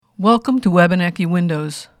Welcome to Wabanaki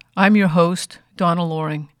Windows. I'm your host, Donna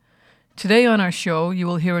Loring. Today on our show, you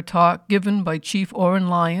will hear a talk given by Chief Oren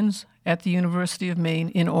Lyons at the University of Maine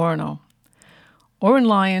in Orono. Oren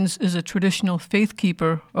Lyons is a traditional faith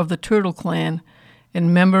keeper of the Turtle Clan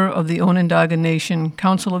and member of the Onondaga Nation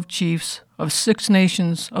Council of Chiefs of 6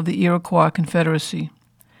 nations of the Iroquois Confederacy.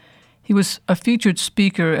 He was a featured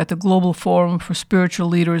speaker at the Global Forum for Spiritual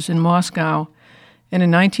Leaders in Moscow, and in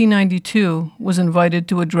 1992 was invited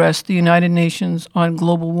to address the United Nations on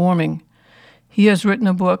global warming. He has written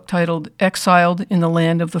a book titled Exiled in the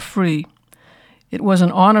Land of the Free. It was an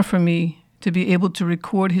honor for me to be able to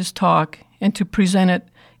record his talk and to present it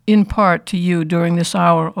in part to you during this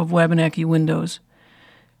hour of Wabanaki Windows.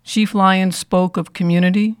 Chief Lyons spoke of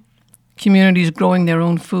community, communities growing their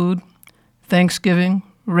own food, Thanksgiving,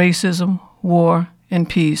 racism, war, and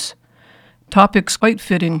peace. Topics quite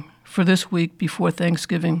fitting for this week before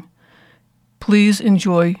Thanksgiving. Please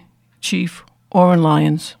enjoy Chief Oren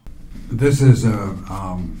Lyons. This is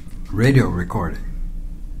a radio recording,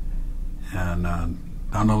 and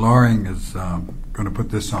Donna Loring is going to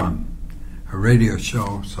put this on a radio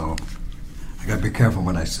show, so I got to be careful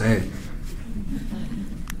what I say.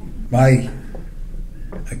 My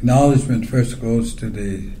acknowledgement first goes to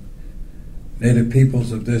the native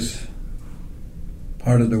peoples of this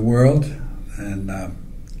part of the world, and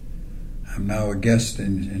I'm now a guest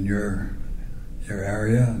in your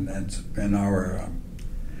area, and that's been our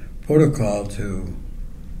protocol to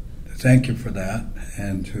thank you for that,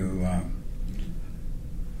 and to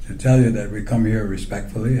tell you that we come here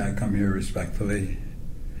respectfully. I come here respectfully,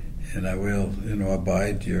 and I will,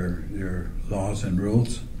 abide your laws and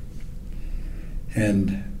rules.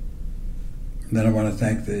 And then I want to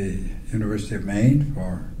thank the University of Maine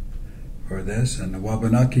for this, and the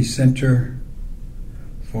Wabanaki Center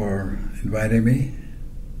for inviting me,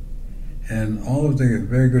 and all of the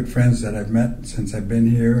very good friends that I've met since I've been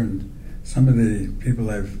here, and some of the people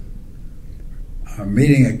I'm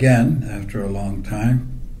meeting again after a long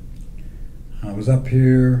time. I was up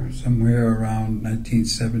here somewhere around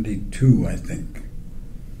 1972, I think,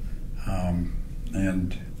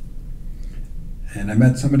 and I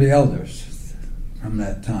met some of the elders from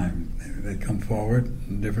that time. They come forward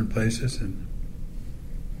in different places, and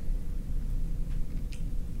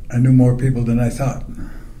I knew more people than I thought.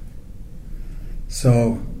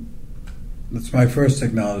 So that's my first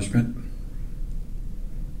acknowledgement.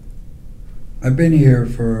 I've been here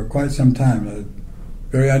for quite some time.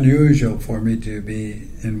 Very unusual for me to be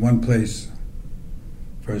in one place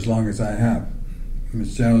for as long as I have.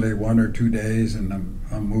 It's generally 1 or 2 days, and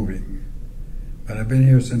I'm moving. But I've been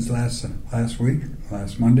here since last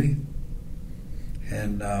Monday,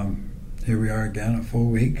 and here we are again, a full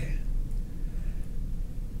week.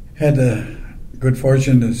 Had the good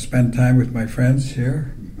fortune to spend time with my friends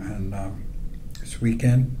here and this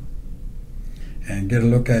weekend, and get a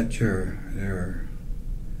look at your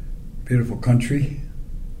beautiful country.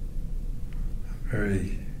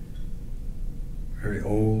 Very, very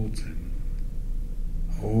old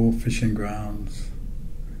fishing grounds,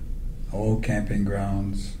 old camping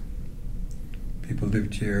grounds. People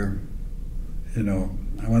lived here.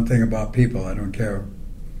 One thing about people, I don't care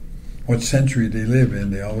what century they live in,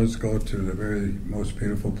 they always go to the very most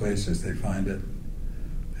beautiful places they find it,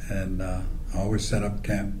 and always set up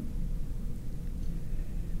camp.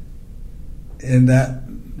 In that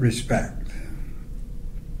respect,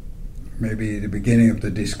 maybe the beginning of the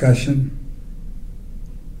discussion,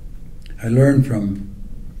 I learned from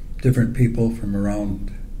different people from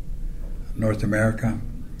around North America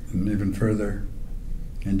and even further,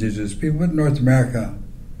 indigenous people, but North America,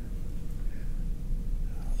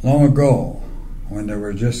 long ago, when there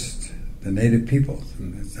were just the native peoples,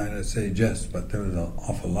 and it's not to say just, but there was an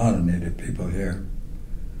awful lot of native people here,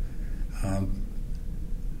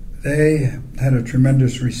 they had a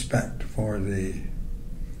tremendous respect for the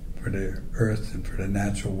earth and for the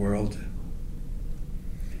natural world.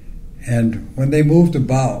 And when they moved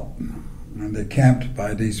about, and they camped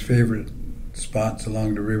by these favorite spots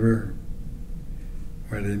along the river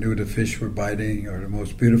where they knew the fish were biting, or the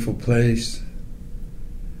most beautiful place,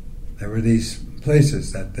 there were these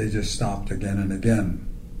places that they just stopped again and again.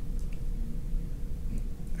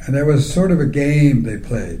 And there was sort of a game they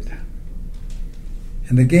played.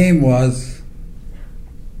 And the game was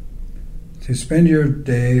to spend your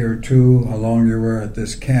day or two, how long you were at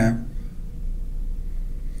this camp,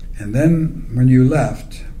 and then when you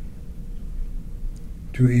left,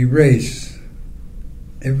 to erase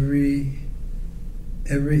every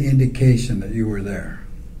indication that you were there.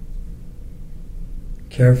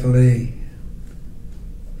 Carefully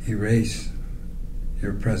erase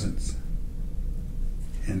your presence.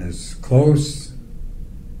 and as close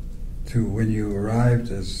to when you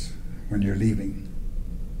arrived as when you're leaving.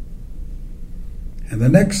 And the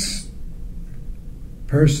next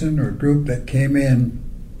person or group that came in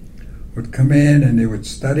would come in and they would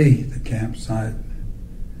study the campsite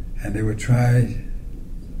and they would try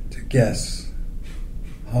to guess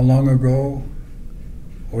how long ago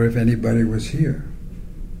or if anybody was here.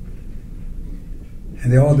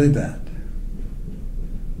 And they all did that.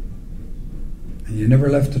 And you never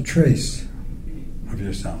left a trace of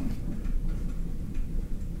yourself.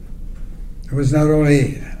 It was not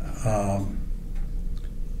only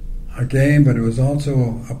a game, but it was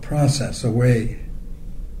also a process, a way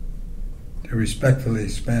to respectfully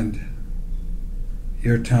spend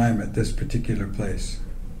your time at this particular place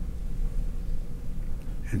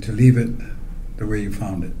and to leave it the way you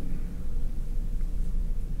found it.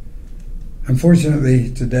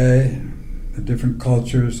 Unfortunately, today, the different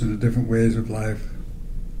cultures and the different ways of life,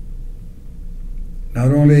 not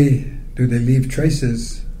only do they leave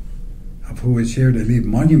traces of who is here, they leave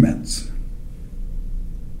monuments,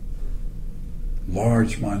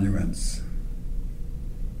 large monuments,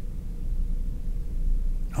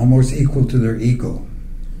 almost equal to their ego.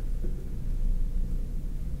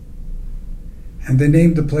 And they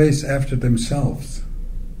named the place after themselves.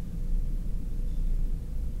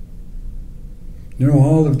 You know,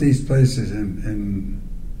 all of these places in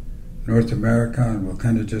North America, and we'll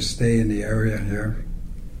kind of just stay in the area here,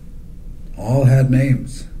 all had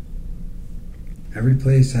names. Every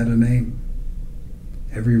place had a name.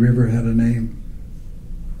 Every river had a name.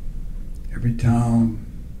 Every town.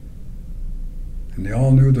 And they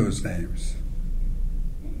all knew those names.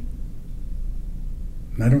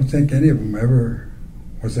 And I don't think any of them ever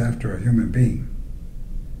was after a human being.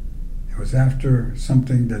 It was after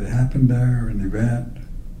something that happened there, an event,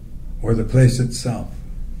 or the place itself.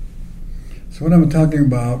 So what I'm talking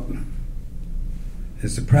about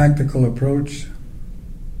is the practical approach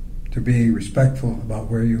to being respectful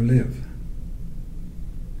about where you live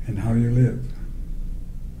and how you live.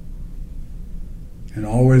 And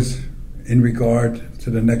always in regard to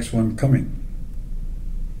the next one coming.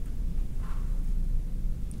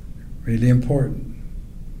 Really important.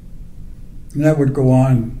 And that would go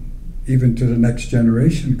on even to the next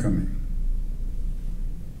generation coming.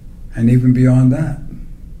 And even beyond that.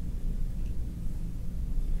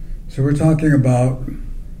 So we're talking about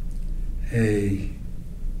a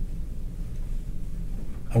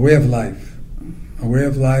way of life. A way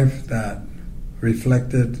of life that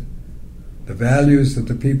reflected the values of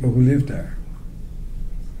the people who lived there.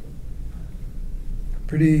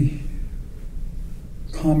 Pretty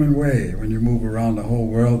common way when you move around the whole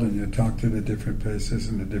world and you talk to the different places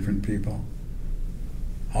and the different people.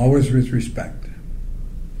 Always with respect.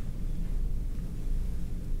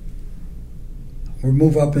 We'll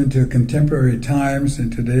move up into contemporary times,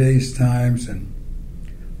 into today's times, and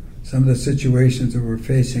some of the situations that we're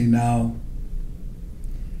facing now.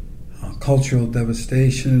 Cultural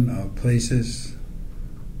devastation of places,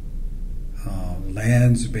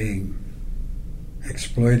 lands being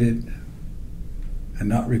exploited and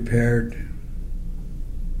not repaired,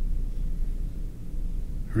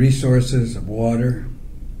 resources of water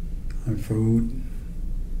and food,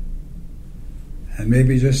 and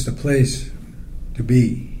maybe just a place to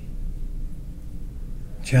be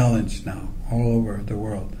challenged now all over the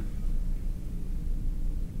world.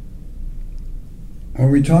 When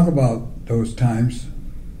we talk about those times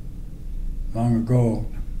long ago,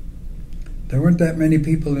 there weren't that many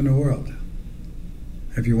people in the world.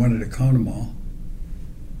 If you wanted to count them all,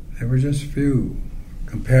 there were just few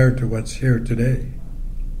compared to what's here today.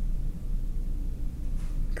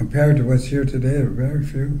 Compared to what's here today, there are very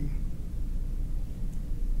few.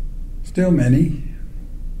 Still many.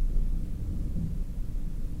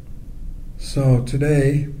 So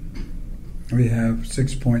today, we have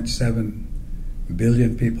 6.7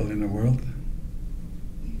 billion people in the world.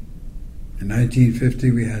 In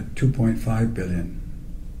 1950, we had 2.5 billion.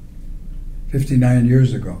 59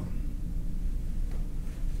 years ago.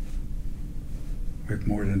 We've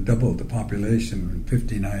more than doubled the population in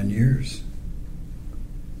 59 years.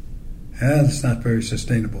 And that's not very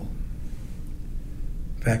sustainable.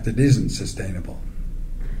 In fact, it isn't sustainable.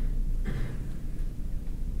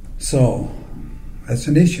 So, that's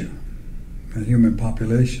an issue, the human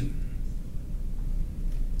population.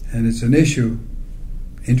 And it's an issue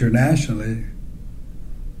internationally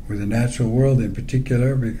with the natural world in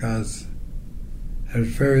particular because there's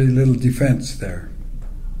very little defense there.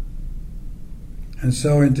 And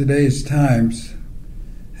so in today's times,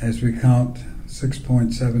 as we count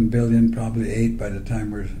 6.7 billion, probably 8 by the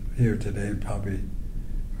time we're here today, probably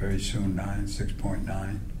very soon 9,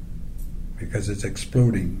 6.9, because it's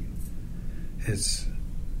exploding. It's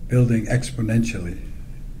building exponentially.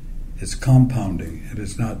 It's compounding. It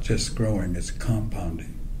is not just growing, it's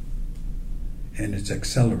compounding. And it's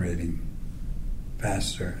accelerating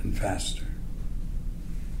faster and faster.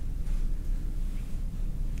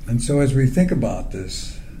 And so as we think about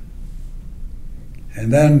this,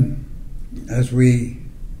 and then as we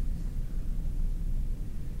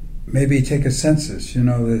maybe take a census,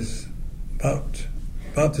 there's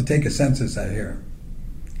about to take a census, I hear,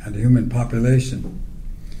 on the human population.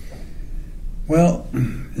 Well,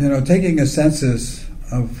 taking a census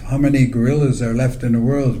of how many gorillas are left in the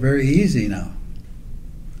world is very easy now,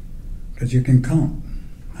 because you can count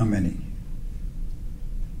how many.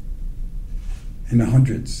 In the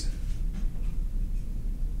hundreds.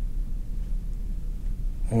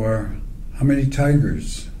 Or how many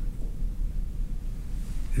tigers.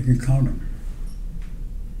 You can count them.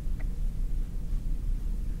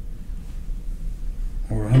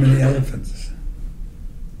 Or how many elephants.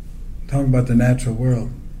 Talking about the natural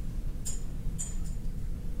world.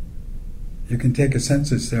 You can take a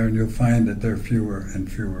census there and you'll find that there are fewer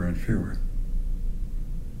and fewer and fewer.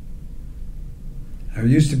 There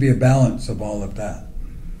used to be a balance of all of that.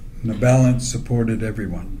 And the balance supported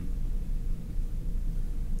everyone.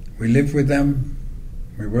 We lived with them.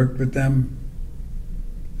 We worked with them.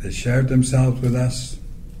 They shared themselves with us.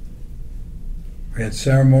 We had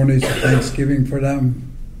ceremonies of Thanksgiving for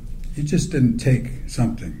them. You just didn't take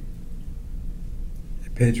something. You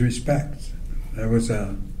paid respect. There was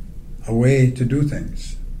a way to do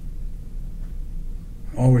things.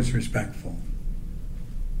 Always respectful.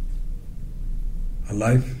 A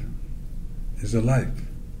life is a life.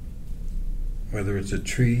 Whether it's a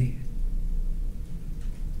tree,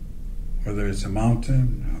 whether it's a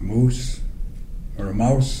mountain, a moose, or a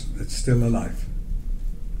mouse, it's still a life.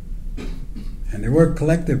 And they work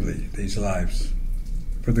collectively, these lives,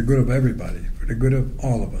 for the good of everybody, for the good of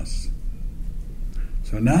all of us.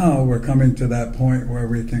 So now we're coming to that point where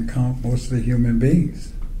we can count mostly human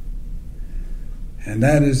beings. And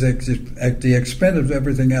that is at the expense of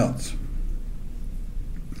everything else.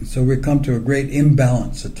 So we come to a great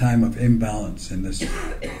imbalance, a time of imbalance in this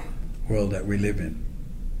world that we live in.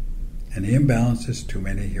 And the imbalance is too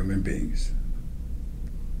many human beings.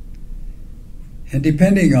 And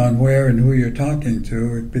depending on where and who you're talking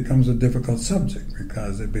to, it becomes a difficult subject,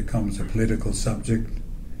 because it becomes a political subject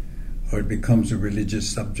or it becomes a religious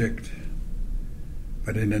subject.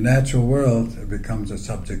 But in the natural world, it becomes a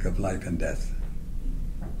subject of life and death,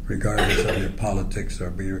 regardless of your politics or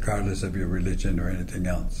regardless of your religion or anything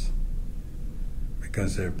else,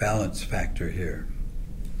 because there's a balance factor here.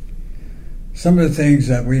 Some of the things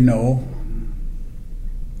that we know,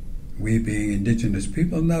 we being indigenous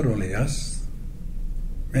people, not only us,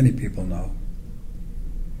 many people know.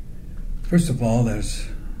 First of all, there's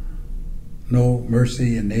no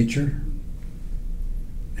mercy in nature.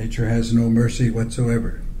 Nature has no mercy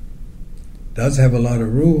whatsoever. Does have a lot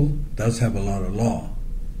of rule, does have a lot of law.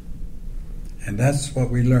 And that's what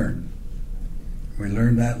we learn. We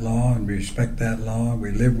learn that law and we respect that law.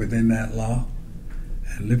 We live within that law.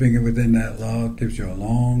 And living within that law gives you a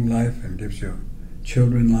long life and gives you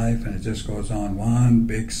children life, and it just goes on one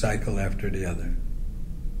big cycle after the other.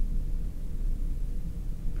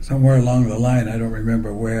 Somewhere along the line, I don't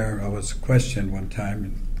remember where, I was questioned one time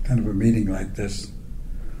in kind of a meeting like this.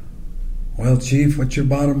 Well, Chief, what's your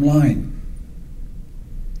bottom line?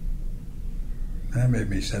 That made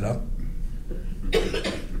me sit up,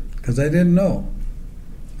 because I didn't know.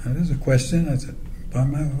 That is a question. I said,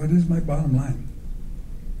 what is my bottom line?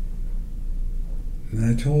 And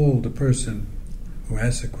I told the person who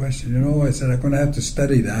asked the question, I said, I'm going to have to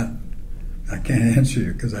study that. I can't answer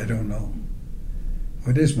you because I don't know.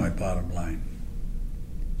 What is my bottom line?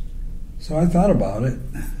 So I thought about it,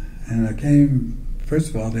 and I came, first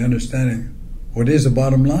of all, the understanding, what is a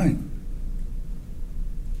bottom line?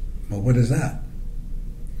 Well, what is that?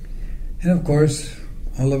 And of course,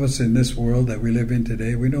 all of us in this world that we live in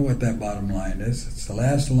today, we know what that bottom line is. It's the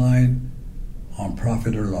last line on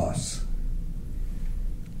profit or loss.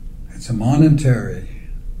 It's a monetary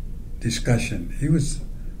discussion. He was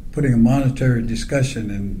putting a monetary discussion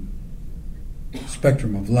in the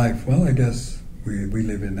spectrum of life. Well, I guess we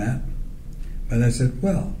live in that. But I said,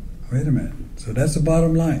 well, wait a minute. So that's the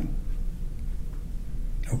bottom line.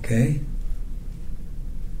 Okay.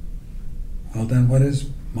 Well, then what is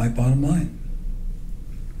my bottom line?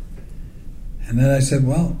 And then I said,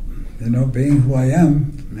 well, being who I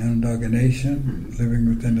am, Onondaga Nation, living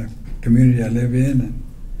within the community I live in, and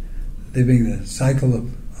living the cycle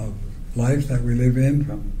of life that we live in,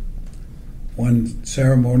 from one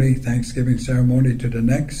ceremony, Thanksgiving ceremony, to the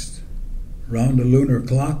next, round the lunar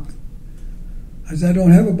clock. I said, I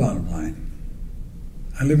don't have a bottom line.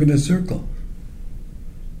 I live in a circle.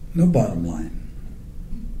 No bottom line.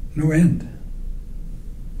 No end.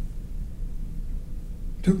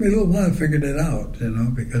 Took me a little while to figure it out,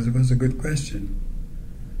 because it was a good question.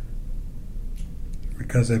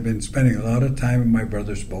 Because I've been spending a lot of time in my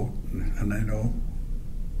brother's boat, and I know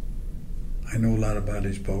a lot about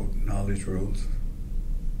his boat and all his rules.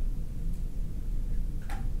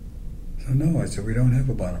 So no, I said, we don't have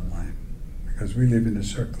a bottom line, because we live in a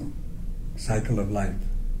cycle of life.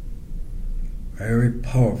 Very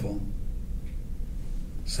powerful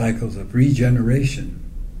cycles of regeneration.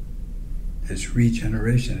 It's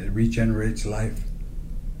regeneration. It regenerates life.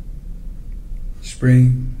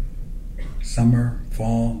 Spring, summer,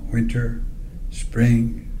 fall, winter.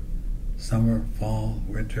 Spring, summer, fall,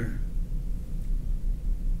 winter.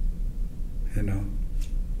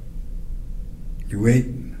 You wait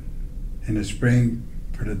in the spring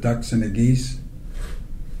for the ducks and the geese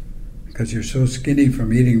because you're so skinny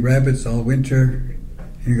from eating rabbits all winter,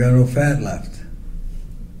 you got no fat left.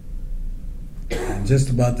 And just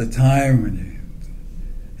about the time when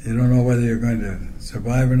you don't know whether you're going to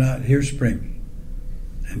survive or not, here's spring.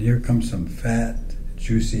 And here comes some fat,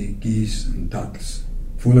 juicy geese and ducks,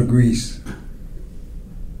 full of grease.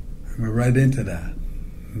 And we're right into that.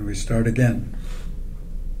 And we start again.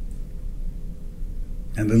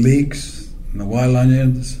 And the leeks, and the wild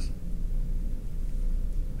onions,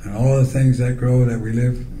 and all the things that grow that we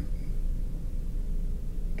live.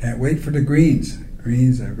 Can't wait for the greens.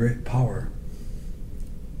 Greens are great power.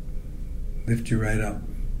 Lift you right up.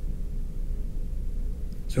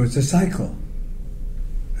 So it's a cycle.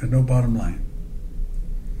 There's no bottom line.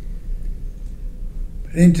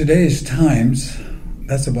 But in today's times,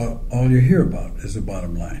 that's about all you hear about is the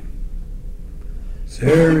bottom line.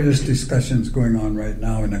 Serious discussions going on right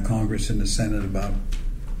now in the Congress and the Senate about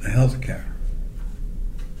the health care.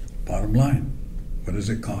 Bottom line, what does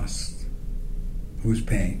it cost? Who's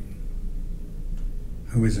paying?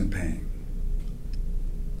 Who isn't paying?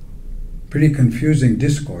 Pretty confusing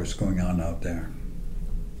discourse going on out there.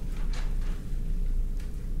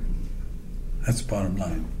 That's the bottom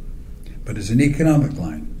line. But it's an economic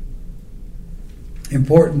line.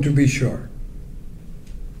 Important to be sure.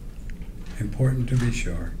 Important to be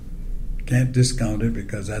sure. Can't discount it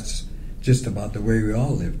because that's just about the way we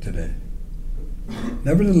all live today.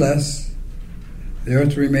 Nevertheless, the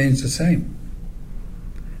earth remains the same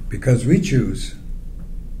because we choose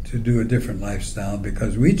to do a different lifestyle,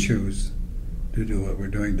 because we choose to do what we're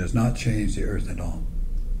doing does not change the earth at all.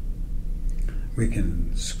 We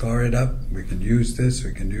can scar it up, we can use this,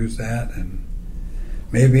 we can use that, and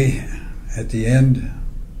maybe at the end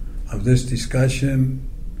of this discussion,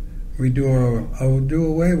 we do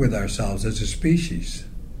away with ourselves as a species.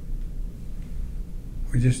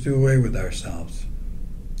 We just do away with ourselves.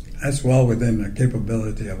 That's well within the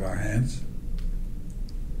capability of our hands.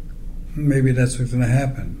 Maybe that's what's going to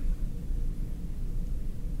happen.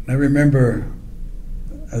 I remember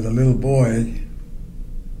as a little boy,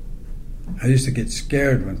 I used to get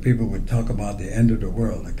scared when people would talk about the end of the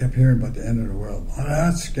world. I kept hearing about the end of the world. Well,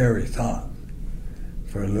 that's a scary thought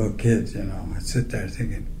for a little kid, I'd sit there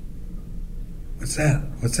thinking, what's that?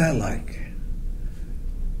 What's that like?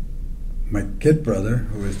 My kid brother,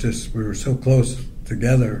 we were so close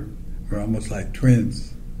together, we're almost like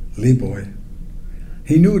twins, Lee Boy,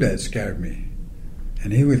 he knew that scared me.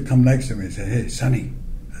 And he would come next to me and say, hey, Sonny.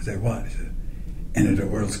 I said, what? He said, end of the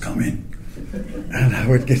world's coming. And I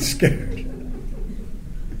would get scared.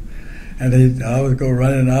 And I would go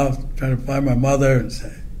running out, trying to find my mother and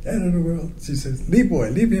say, end of the world. She says, Lee Boy,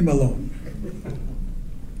 leave him alone.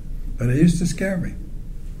 But it used to scare me.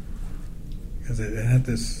 Because it had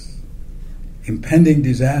this impending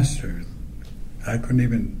disaster I couldn't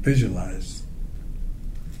even visualize.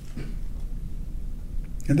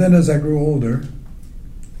 And then as I grew older,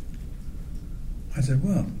 I said,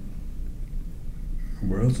 well, the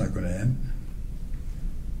world's not going to end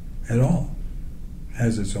at all. It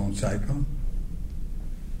has its own cycle.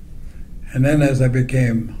 And then as I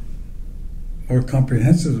became more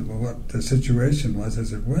comprehensive of what the situation was, I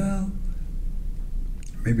said, well,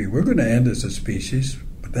 maybe we're going to end as a species,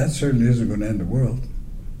 but that certainly isn't going to end the world.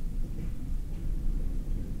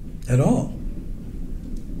 At all.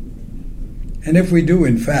 And if we do,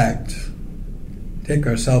 in fact, take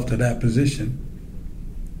ourselves to that position,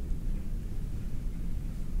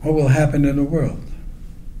 what will happen in the world?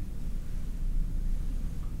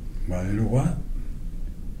 Well, you know what?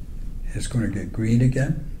 It's going to get green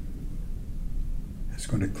again. It's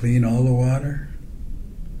going to clean all the water.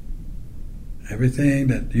 Everything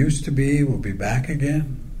that used to be will be back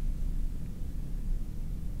again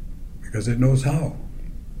because it knows how.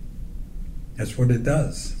 That's what it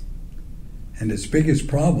does. And its biggest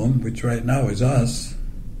problem, which right now is us,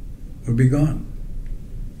 will be gone.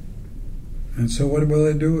 And so what will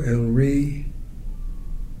it do? It'll re-energize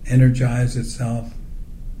itself.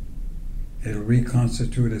 It'll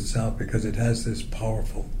reconstitute itself because it has this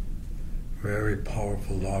powerful, very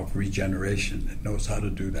powerful law of regeneration. It knows how to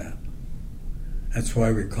do that. That's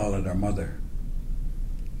why we call it our mother.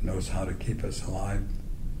 It knows how to keep us alive.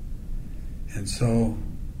 And so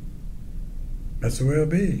that's the way it'll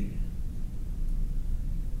be.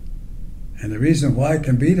 And the reason why it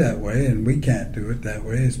can be that way and we can't do it that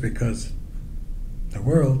way is because the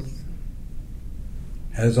world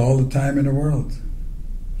has all the time in the world.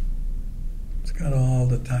 It's got all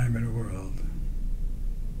the time in the world.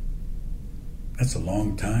 That's a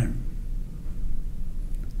long time.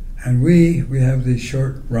 And we have these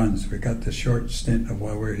short runs. We got the short stint of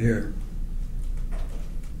while we're here.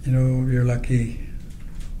 You know, you're lucky.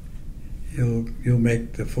 You'll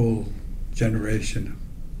make the full generation,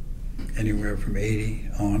 anywhere from 80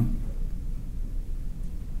 on.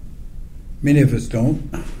 Many of us don't,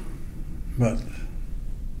 but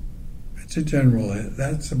it's a general.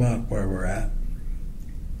 That's about where we're at.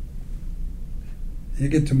 You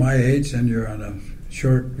get to my age, and you're on a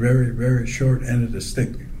short, very, very short end of the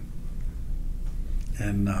stick.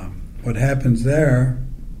 And what happens there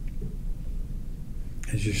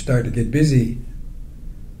is you start to get busy,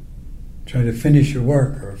 try to finish your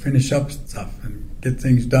work or finish up stuff and get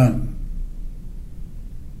things done.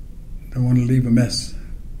 Don't want to leave a mess.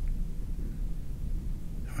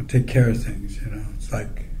 I want to take care of things, you know. It's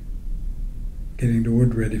like getting the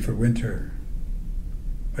wood ready for winter.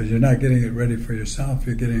 But you're not getting it ready for yourself,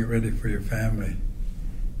 you're getting it ready for your family.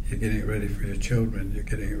 You're getting it ready for your children. You're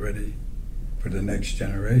getting it ready for the next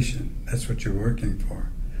generation. That's what you're working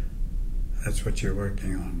for. That's what you're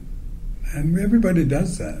working on. And everybody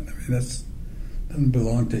does that. I mean, that doesn't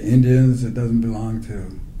belong to Indians. It doesn't belong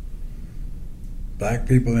to black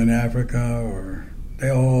people in Africa, or they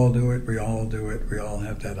all do it. We all do it. We all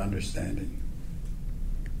have that understanding.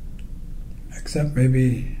 Except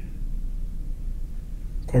maybe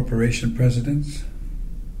corporation presidents.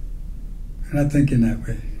 They're not thinking that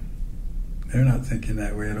way. They're not thinking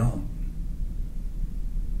that way at all.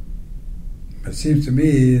 But it seems to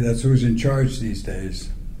me that's who's in charge these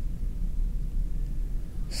days.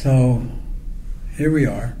 So here we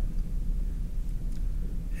are.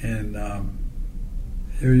 And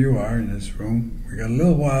here you are in this room. We got a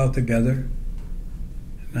little while together.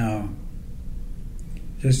 Now,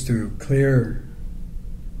 just to clear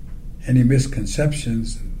any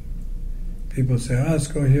misconceptions, people say, oh, let's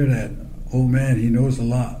go hear that old man, he knows a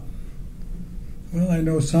lot. Well, I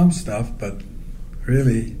know some stuff, but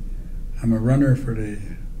really, I'm a runner for the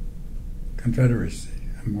Confederacy.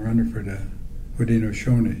 I'm a runner for the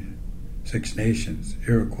Haudenosaunee, Six Nations,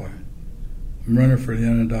 Iroquois. I'm a runner for the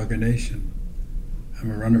Onondaga Nation.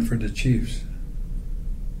 I'm a runner for the Chiefs.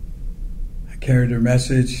 I carry their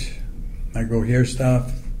message. I go hear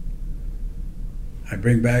stuff. I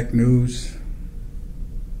bring back news.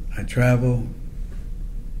 I travel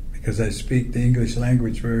because I speak the English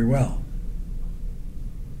language very well.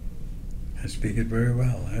 I speak it very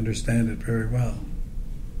well. I understand it very well.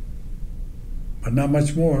 But not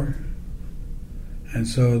much more. And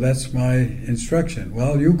so that's my instruction.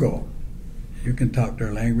 Well, you go. You can talk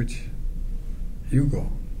their language. You go.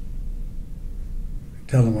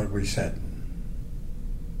 Tell them what we said.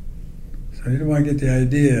 So you don't want to get the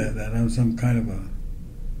idea that I'm some kind of a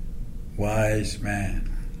wise man.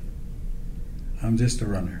 I'm just a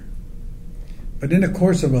runner. But in the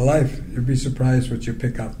course of a life, you'll be surprised what you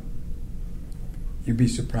pick up. You'd be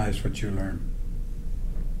surprised what you learn.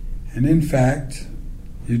 And in fact,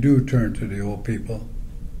 you do turn to the old people.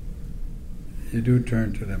 You do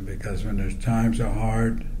turn to them because when there's times are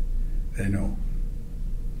hard, they know.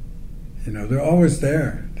 You know, they're always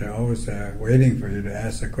there. They're always there waiting for you to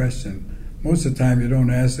ask a question. Most of the time you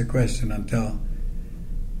don't ask the question until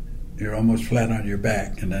you're almost flat on your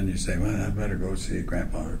back, and then you say, well, I better go see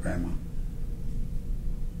Grandpa or Grandma.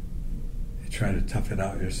 You try to tough it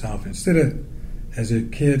out yourself. Instead of, as a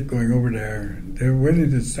kid going over there, they're ready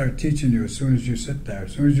to start teaching you as soon as you sit there.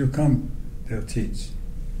 As soon as you come, they'll teach.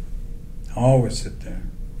 Always sit there.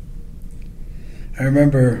 I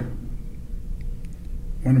remember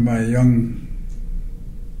one of my young,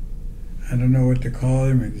 I don't know what to call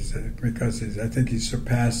him, because I think he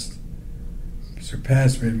surpassed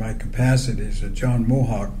me in my capacities, John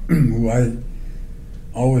Mohawk, who I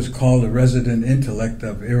always called the resident intellect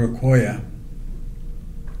of Iroquois.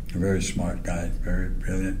 A very smart guy, very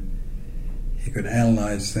brilliant. He could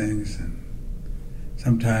analyze things, and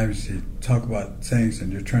sometimes he'd talk about things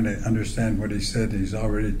and you're trying to understand what he said, he's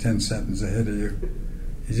already 10 sentences ahead of you.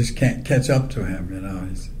 You just can't catch up to him, you know.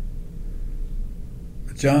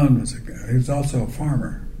 But John he was also a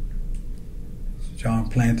farmer. John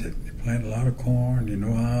planted a lot of corn, you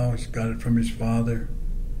know how, he got it from his father.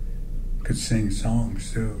 Could sing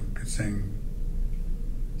songs too, could sing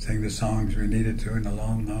the songs we needed to in the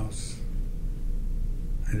longhouse.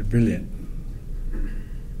 He was brilliant.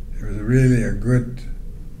 He was really a good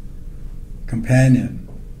companion.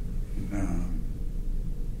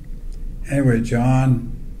 Anyway,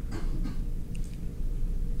 John,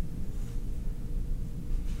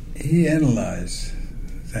 he analyzed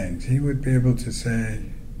things. He would be able to say,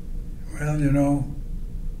 well, you know,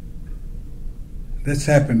 this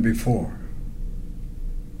happened before,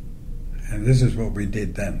 and this is what we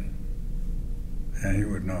did then. And he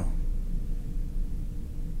would know.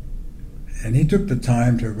 And he took the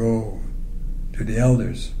time to go to the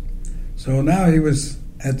elders. So now he was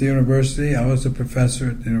at the university. I was a professor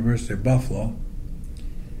at the University of Buffalo.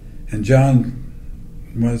 And John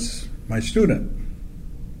was my student.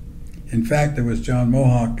 In fact, there was John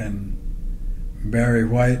Mohawk and Barry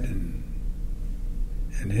White and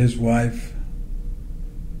his wife.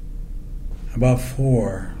 About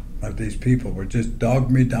 4 of these people were just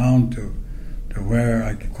dogged me down to where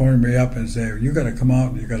I could corner me up and say, you got to come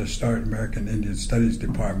out and you got to start American Indian Studies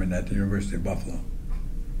Department at the University of Buffalo.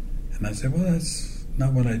 And I said, well, that's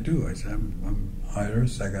not what I do. I said, I'm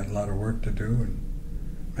Irish, I got a lot of work to do, and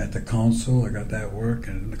I'm at the council, I got that work,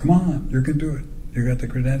 and come on, you can do it. You got the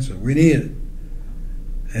credentials, we need it.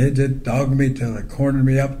 They did dog me till they cornered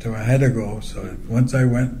me up to I had to go, so once I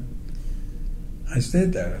went, I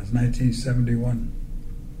stayed there. It was 1971.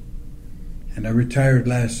 And I retired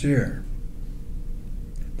last year.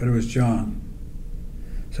 But it was John.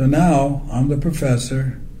 So now I'm the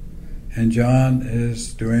professor, and John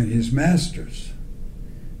is doing his master's.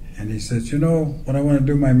 And he says, you know what I want to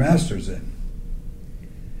do my master's in?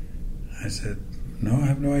 I said, no, I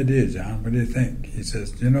have no idea, John. What do you think? He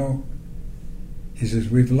says,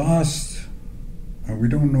 we've lost, or we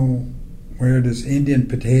don't know where this Indian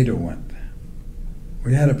potato went.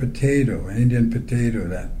 We had an Indian potato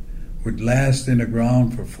that would last in the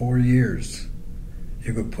ground for 4 years.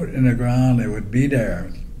 You could put it in the ground, it would be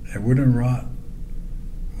there. It wouldn't rot.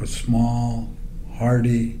 It was small,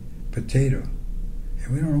 hardy potato.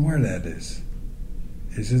 And we don't know where that is.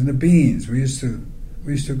 He says, the beans. We used to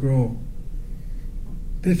grow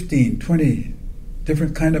 15, 20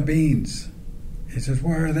 different kind of beans. He says,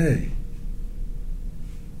 where are they?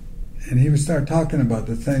 And he would start talking about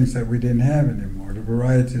the things that we didn't have anymore, the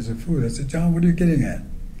varieties of food. I said, John, what are you getting at?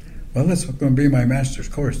 Well, that's going to be my master's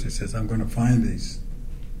course. He says, I'm going to find these.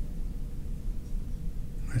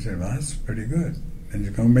 I said, well, that's pretty good. And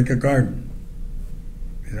he's going to make a garden.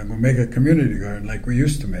 He said, I'm going to make a community garden like we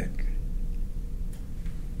used to make.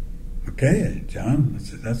 Okay, John. I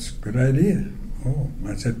said, that's a good idea. Oh,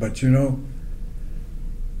 I said, but you'll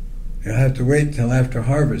have to wait till after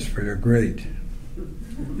harvest for your grade.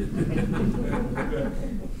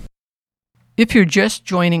 If you're just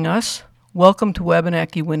joining us, welcome to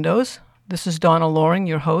Wabanaki Windows. This is Donna Loring,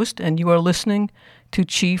 your host, and you are listening to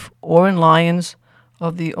Chief Oren Lyons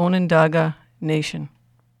of the Onondaga Nation.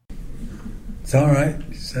 It's all right,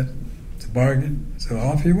 he said. It's a bargain. So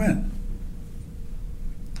off he went.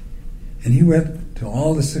 And he went to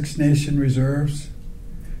all the Six Nation reserves,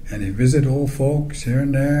 and he visited old folks here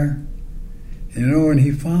and there. And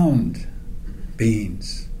he found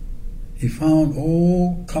beans. He found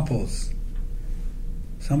old couples,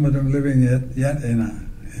 some of them living yet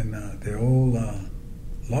in the old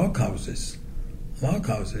log houses. Log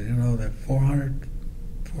houses, they're 400,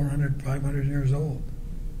 500 years old.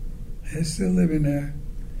 They're still living there.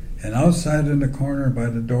 And outside in the corner by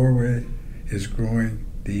the doorway is growing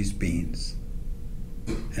these beans.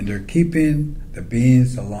 And they're keeping the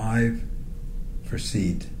beans alive for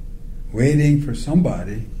seed, waiting for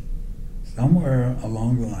somebody somewhere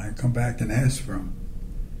along the line come back and ask for them.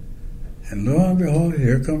 And lo and behold,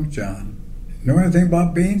 here comes John. You know anything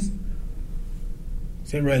about beans?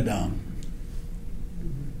 Sit right down.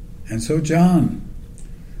 And so John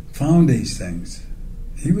found these things.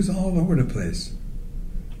 He was all over the place.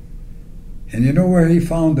 And you know where he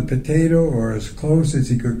found the potato, or as close as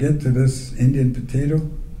he could get to this Indian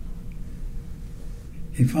potato?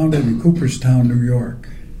 He found it in Cooperstown, New York,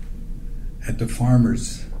 at the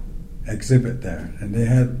farmers' exhibit there. And they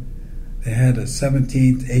had a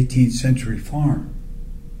 17th, 18th century farm.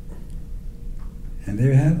 And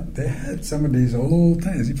they had some of these old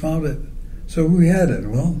things. He found it So who had it?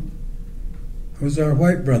 Well, it was our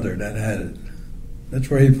white brother that had it. That's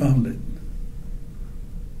where he found it.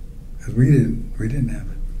 Because we didn't have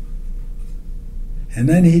it. And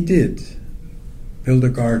then he did build a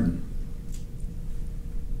garden.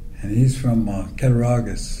 And he's from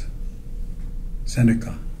Cattaraugus,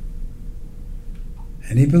 Seneca.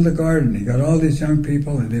 And he built a garden. He got all these young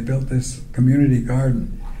people and they built this community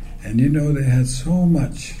garden. And you know, they had so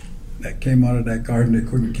much that came out of that garden, they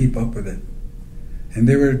couldn't keep up with it. And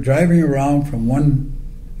they were driving around from one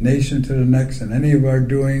nation to the next, and any of our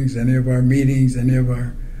doings, any of our meetings, any of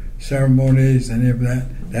our ceremonies, any of that,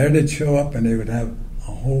 there they'd show up and they would have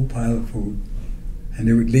a whole pile of food. And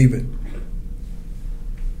they would leave it.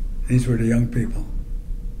 These were the young people.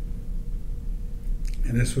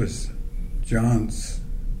 And this was John's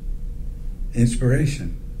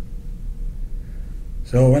inspiration.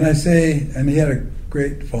 So when I say, and he had a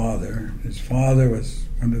great father, his father was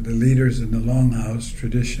one of the leaders in the Longhouse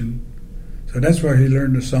tradition. So that's where he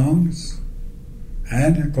learned the songs.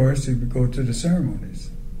 And of course he would go to the ceremonies.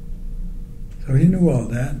 So he knew all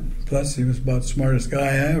that. Plus he was about the smartest guy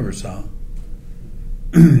I ever saw.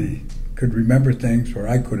 He could remember things where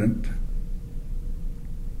I couldn't.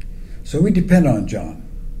 So we depend on John.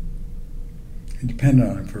 We depend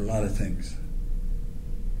on him for a lot of things.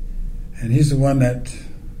 And he's the one that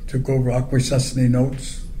took over Akwesasne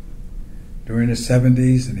Notes during the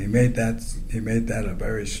 70s, and he made that a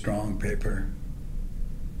very strong paper.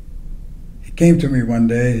 He came to me one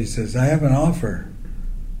day, he says, I have an offer.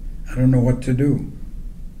 I don't know what to do.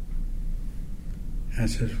 I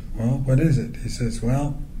said, well, what is it? He says,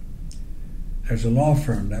 well, there's a law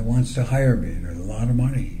firm that wants to hire me. There's a lot of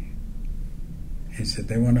money. He said,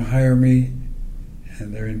 they want to hire me,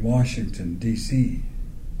 and they're in Washington, D.C.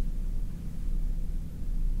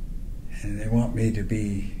 And they want me to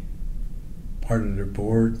be part of their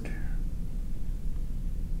board.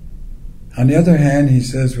 On the other hand, he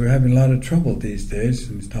says, we're having a lot of trouble these days,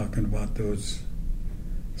 and he's talking about those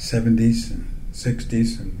 70s and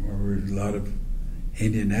 60s, and where there was a lot of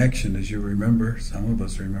Indian action, as you remember. Some of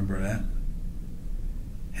us remember that.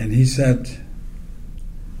 And he said,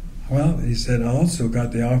 well, he said, I also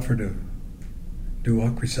got the offer to do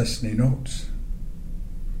Akwesasne Notes.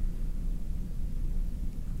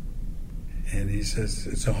 And he says,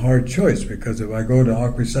 it's a hard choice, because if I go to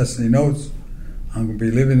Akwesasne Notes, I'm going to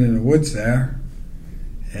be living in the woods there,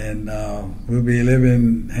 and we'll be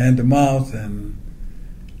living hand to mouth, and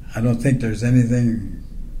I don't think there's anything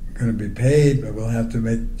going to be paid, but we'll have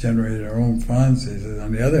to generate our own funds. He says,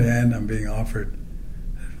 on the other hand, I'm being offered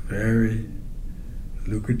a very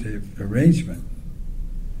lucrative arrangement.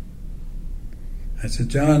 I said,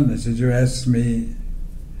 John, you're asking me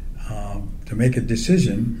to make a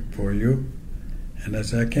decision for you, and I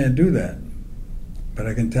said, I can't do that. But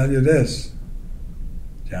I can tell you this,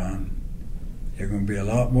 John, you're going to be a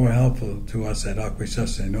lot more helpful to us at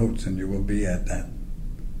Akwesasne Notes than you will be at that.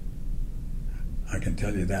 I can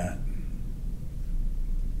tell you that.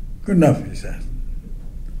 Good enough, he said.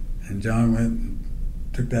 And John went and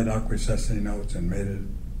took that Akwesasne Notes and made it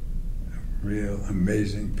a real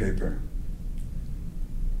amazing paper.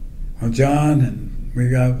 Well, John, and we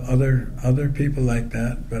got other people like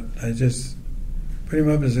that, but I just put him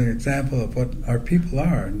up as an example of what our people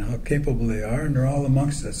are and how capable they are, and they're all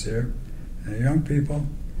amongst us here. They're young people,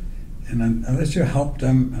 and unless you help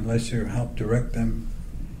them, unless you help direct them,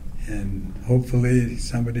 and hopefully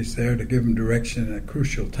somebody's there to give them direction at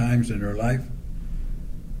crucial times in their life.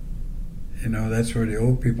 You know, that's where the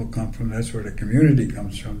old people come from. That's where the community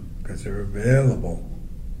comes from, because they're available.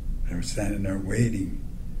 They're standing there waiting,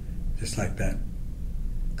 just like that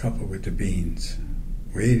couple with the beans,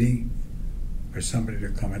 waiting for somebody to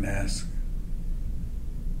come and ask.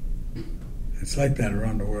 It's like that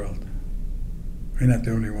around the world. We're not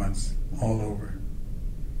the only ones. All over.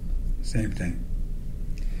 Same thing.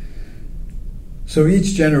 So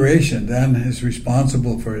each generation then is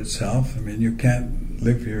responsible for itself. I mean, you can't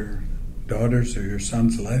live your daughter's or your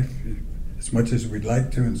son's life as much as we'd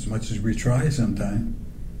like to and as much as we try sometimes.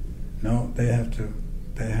 No, they have to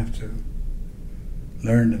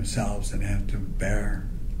learn themselves and have to bear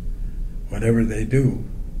whatever they do.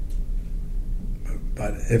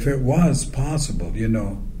 But if it was possible, you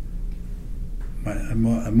know,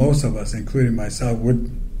 most of us, including myself,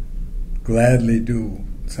 would gladly do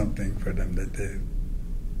something for them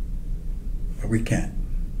but we can't.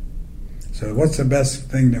 So what's the best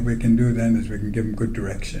thing that we can do then is we can give them good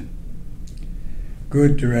direction.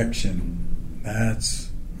 Good direction.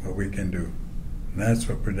 That's what we can do. That's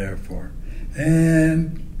what we're there for.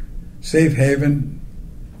 And safe haven,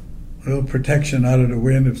 a little protection out of the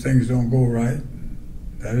wind if things don't go right.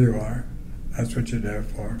 There you are. That's what you're there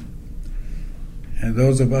for. And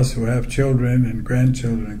those of us who have children and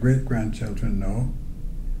grandchildren and great-grandchildren know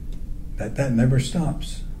that that never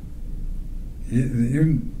stops.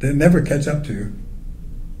 They never catch up to you.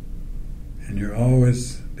 And you're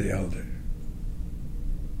always the elder.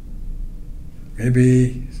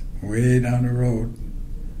 Maybe way down the road,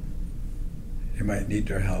 you might need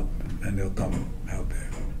their help, and they'll come help you.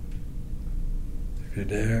 If you're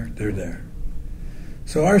there, they're there.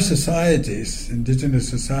 So our societies, indigenous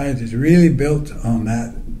societies, really built on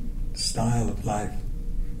that style of life.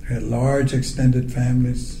 We had large extended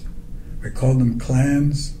families. We called them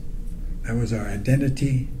clans. That was our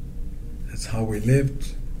identity. That's how we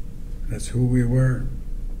lived. That's who we were.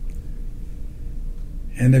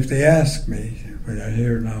 And if they ask me, which I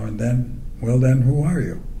hear now and then, well then, who are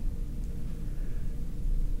you?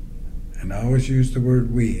 And I always use the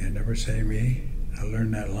word we. I never say me. I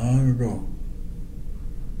learned that long ago.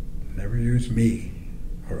 Never use me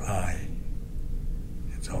or I.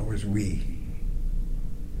 It's always we.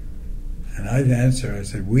 And I'd answer, I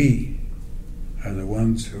said, we are the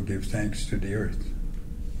ones who give thanks to the earth.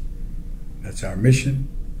 That's our mission.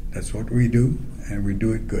 That's what we do, and we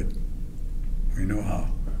do it good. We know how.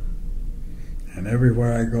 And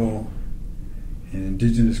everywhere I go in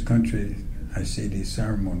indigenous country, I see these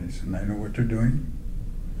ceremonies, and I know what they're doing.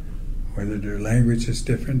 Whether their language is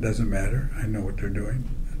different, doesn't matter. I know what they're doing.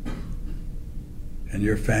 And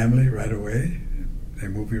your family, right away, they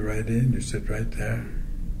move you right in, you sit right there.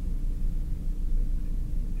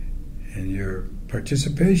 And your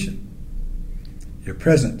participation, your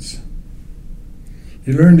presence.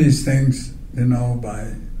 You learn these things,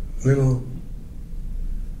 by little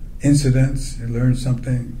incidents. You learn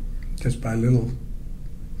something just by little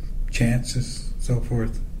chances, so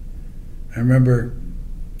forth. I remember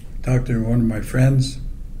talking to one of my friends.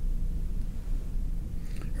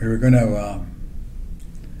 We were going to,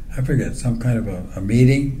 I forget, some kind of a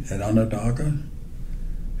meeting at Onondaga.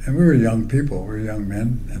 And we were young people, we were young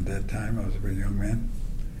men at that time. I was a very young man.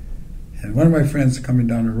 And one of my friends coming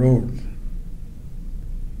down the road,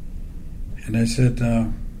 and I said,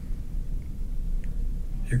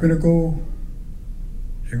 you're going to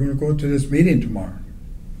go to this meeting tomorrow.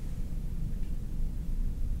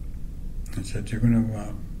 I said, you're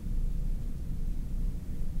going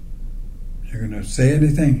to say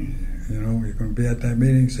anything? You're going to be at that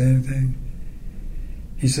meeting, say anything?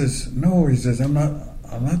 He says, no, he says, I'm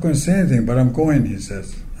not going to say anything, but I'm going, he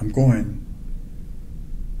says. I'm going.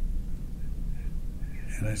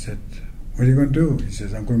 And I said, what are you going to do? He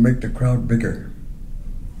says, I'm going to make the crowd bigger.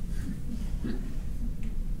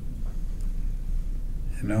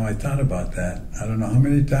 I thought about that. I don't know how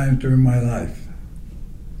many times during my life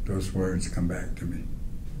those words come back to me.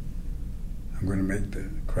 I'm going to make the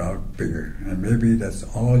crowd bigger. And maybe that's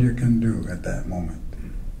all you can do at that moment.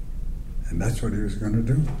 And that's what he was going to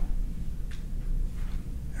do.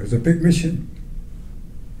 It was a big mission.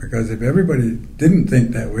 Because if everybody didn't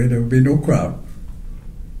think that way, there would be no crowd.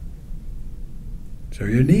 So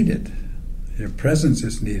you're needed. Your presence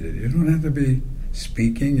is needed. You don't have to be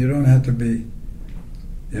speaking. You don't have to be,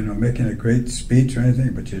 making a great speech or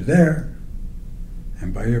anything, but you're there.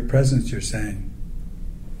 And by your presence, you're saying,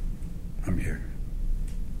 I'm here.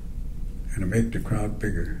 I'm going to make the crowd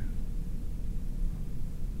bigger.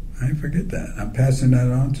 I didn't forget that. I'm passing that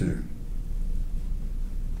on to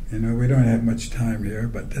you. We don't have much time here,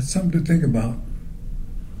 but that's something to think about.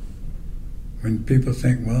 When people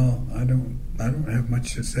think, well, I don't have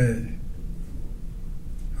much to say.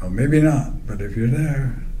 Well, maybe not, but if you're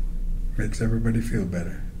there, it makes everybody feel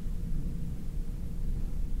better.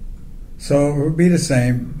 So it would be the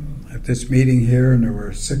same at this meeting here, and there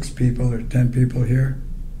were 6 people or 10 people here.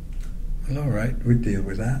 Well, all right, we'd deal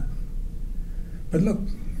with that. But look,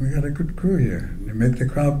 we got a good crew here. They make the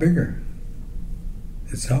crowd bigger.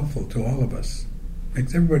 It's helpful to all of us.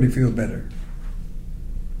 Makes everybody feel better.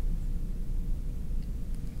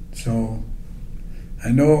 So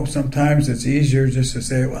I know sometimes it's easier just to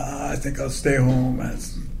say, well, I think I'll stay home. I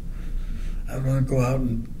don't want to go out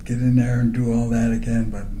and get in there and do all that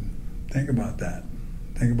again. But think about that.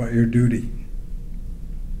 Think about your duty.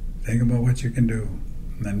 Think about what you can do.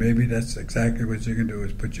 And then maybe that's exactly what you can do,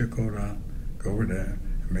 is put your coat on, go over there,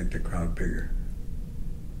 and make the crowd bigger.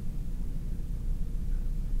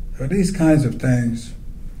 So these kinds of things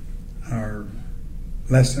are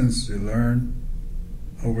lessons you learn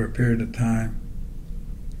over a period of time.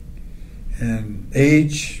 And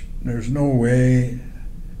age, there's no way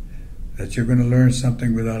that you're going to learn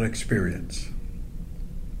something without experience.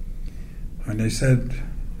 When they said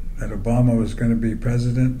that Obama was going to be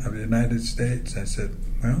president of the United States, I said,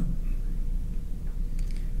 well,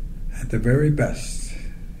 at the very best,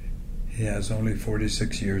 he has only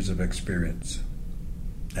 46 years of experience.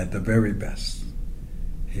 At the very best.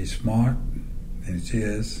 He's smart, which he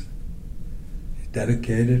is. He's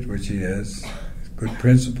dedicated, which he is. Good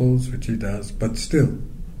principles, which he does. But still,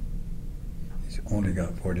 he's only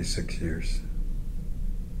got 46 years.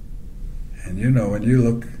 And you know, when you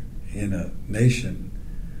look in a nation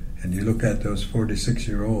and you look at those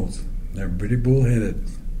 46-year-olds, they're pretty bullheaded.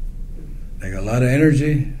 They got a lot of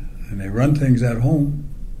energy and they run things at home,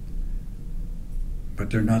 but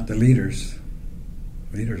they're not the leaders.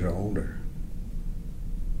 Leaders are older.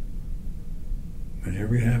 But here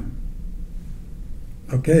we have him.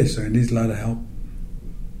 Okay, so he needs a lot of help.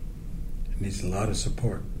 He needs a lot of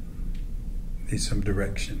support. He needs some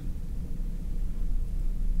direction.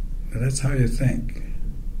 But that's how you think.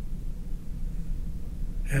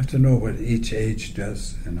 You have to know what each age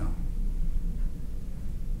does, you know.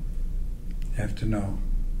 You have to know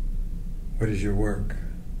what is your work.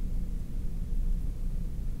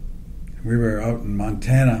 We were out in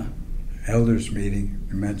Montana, elders meeting,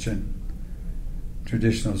 we mentioned,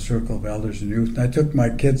 traditional circle of elders and youth. And I took my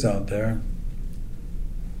kids out there.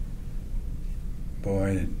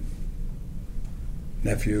 Boy,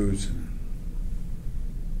 nephews.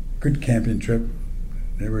 Good camping trip.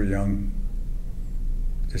 They were young,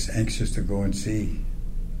 just anxious to go and see.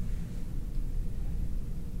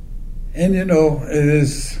 And you know, it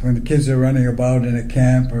is, when the kids are running about in a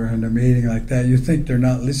camp or in a meeting like that, you think they're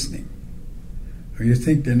not listening. Or you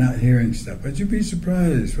think they're not hearing stuff. But you'd be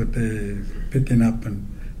surprised what they're picking up and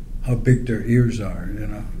how big their ears are, you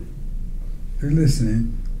know. They're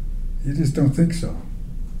listening. You just don't think so.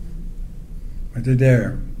 But they're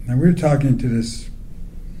there. And we're talking to this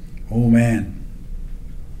old man,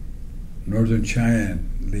 Northern Cheyenne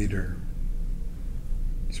leader,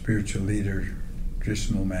 spiritual leader,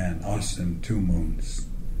 traditional man, Austin Two Moons.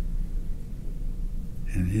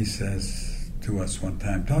 And he says to us one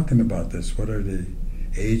time, talking about this, what are the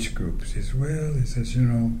age groups? He says, well, he says, you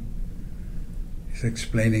know, he's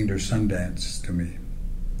explaining their Sundance to me.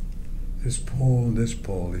 This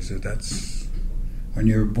pole, he said, that's when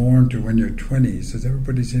you're born to when you're 20. He says,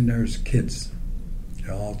 everybody's in there as kids.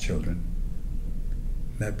 They're all children.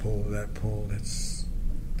 That pole, that's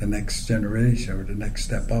the next generation or the next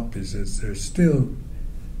step up. He says, they're still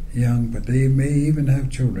young, but they may even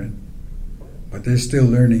have children, but they're still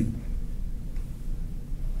learning.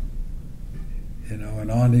 You know,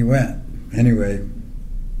 and on he went. Anyway,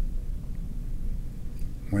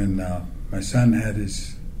 when my son had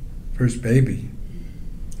his first baby,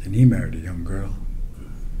 and he married a young girl.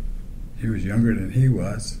 He was younger than he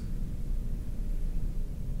was.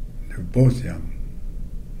 They were both young.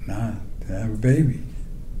 Nah, to have a baby.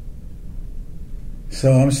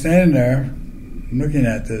 So I'm standing there looking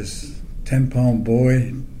at this 10-pound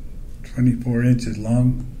boy, 24 inches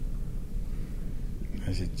long.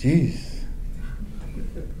 I said, geez.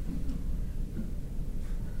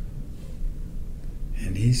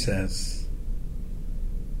 And he says,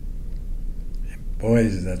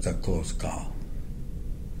 boys, that's a close call.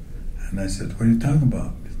 And I said, what are you talking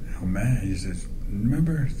about? Oh man, he says,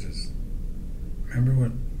 remember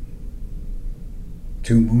what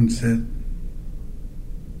Two Moons said?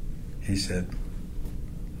 He said,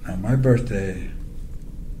 now my birthday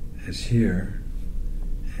is here,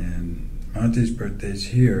 and Monty's birthday is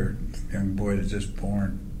here. The young boy is just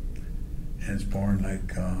born, and it's born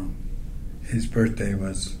like, his birthday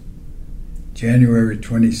was January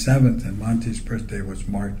 27th, and Monty's birthday was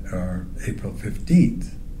April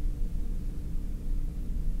 15th.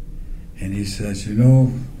 And he says, you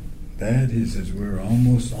know, Dad, he says, we're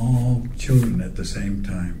almost all children at the same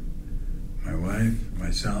time. My wife,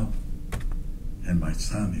 myself, and my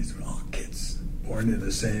son, he's all kids, born at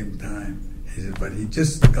the same time. He said, but he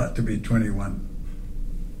just got to be 21.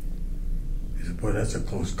 He said, boy, that's a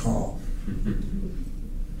close call.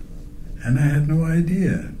 And I had no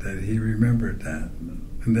idea that he remembered that.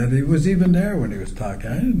 And that he was even there when he was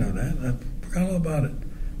talking. I didn't know that. I forgot all about it.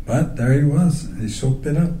 But there he was. He soaked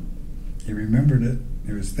it up. He remembered it.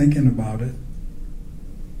 He was thinking about it.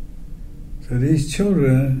 So these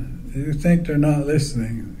children, you think they're not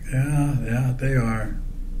listening. Yeah, they are.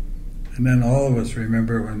 And then all of us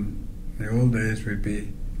remember when in the old days we'd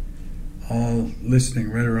be all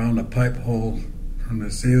listening right around the pipe hole from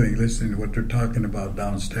the ceiling, listening to what they're talking about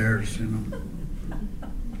downstairs, you know.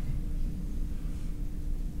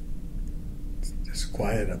 It's just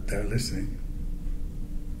quiet up there listening.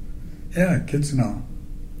 Yeah, kids know.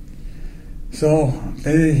 So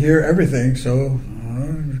they hear everything, so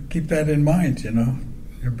keep that in mind, you know.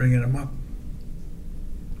 You're bringing them up.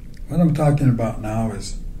 What I'm talking about now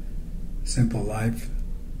is simple life.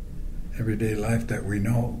 everyday life that we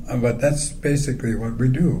know. But that's basically what we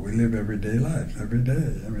do. We live everyday life, every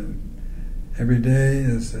day. I mean, every day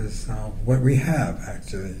is what we have,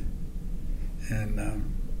 actually. And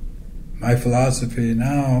my philosophy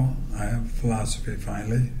now, I have philosophy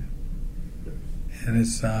finally, and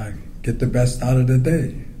it's get the best out of the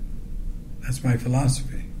day. That's my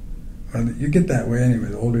philosophy. Well, you get that way anyway,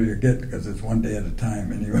 the older you get, because it's one day at a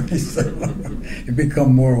time anyway, so you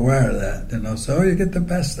become more aware of that, so you get the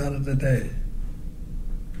best out of the day.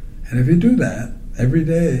 And if you do that every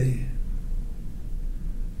day,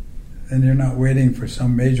 then you're not waiting for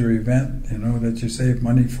some major event, that you save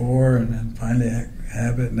money for, and then finally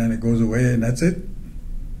have it, and then it goes away, and that's it.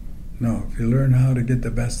 No, if you learn how to get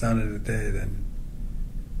the best out of the day, then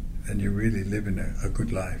you're really living a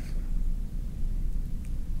good life.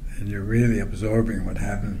 And you're really absorbing what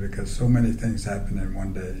happens, because so many things happen in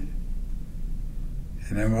one day.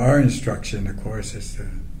 And then our instruction, of course, is to,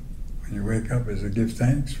 when you wake up, is to give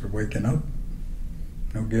thanks for waking up.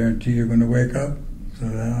 No guarantee you're going to wake up. So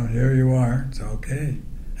now here you are. It's okay.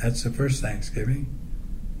 That's the first Thanksgiving.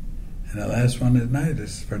 And the last one at night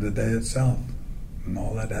is for the day itself and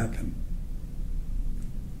all that happened.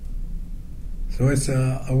 So it's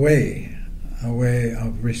a way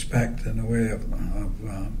of respect, and a way of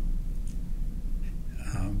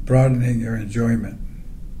broadening your enjoyment.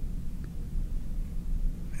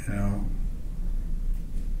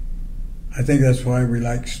 I think that's why we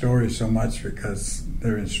like stories so much, because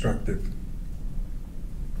they're instructive.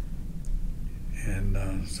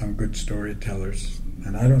 And some good storytellers.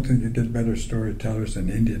 And I don't think you get better storytellers than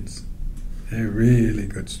Indians. They're really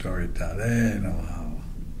good storytellers. They know how.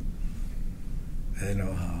 They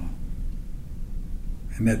know how.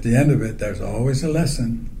 And at the end of it, there's always a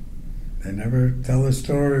lesson. They never tell a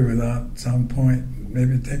story without some point.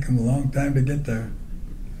 Maybe it take them a long time to get there.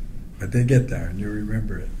 But they get there, and you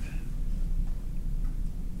remember it.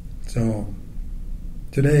 So,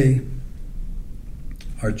 today,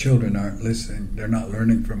 our children aren't listening. They're not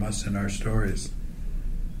learning from us and our stories.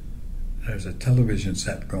 There's a television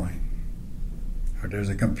set going, or there's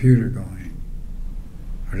a computer going,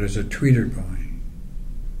 or there's a tweeter going.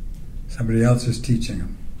 Somebody else is teaching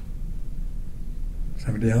them.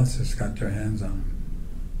 Somebody else has got their hands on them.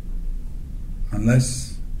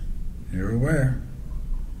 Unless you're aware.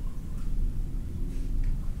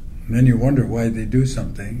 And then you wonder why they do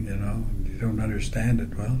something, and you don't understand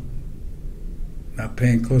it. Well, not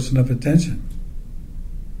paying close enough attention.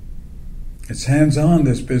 It's hands-on,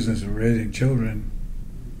 this business of raising children.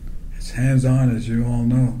 It's hands-on, as you all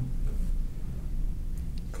know.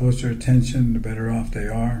 Closer attention, the better off they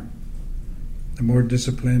are. The more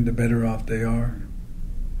disciplined, the better off they are.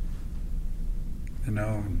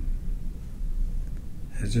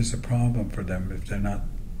 It's just a problem for them if they're not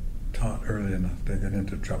taught early enough. They get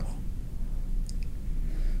into trouble.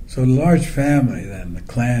 So the large family, then, the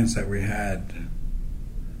clans that we had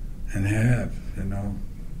and have,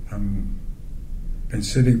 been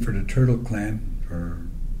sitting for the Turtle Clan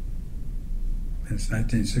since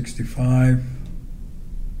 1965.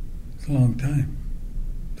 It's a long time.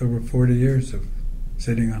 It's over 40 years of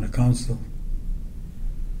sitting on a council.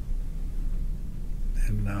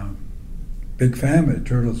 And big family,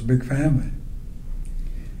 Turtle's a big family.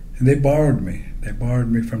 And they borrowed me. They borrowed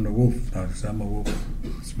me from the Wolf. Because I'm a Wolf.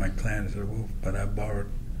 It's my clan is a Wolf. But I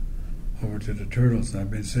borrowed over to the Turtles, and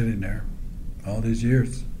I've been sitting there all these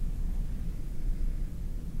years.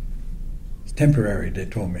 It's temporary, they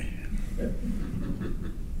told me.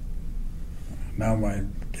 Now my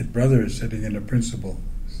kid brother is sitting in the principal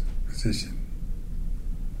position.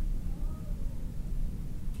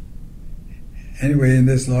 Anyway, in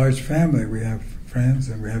this large family, we have friends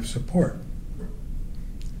and we have support.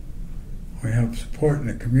 We have support in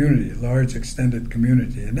the community, a large extended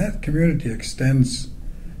community. And that community extends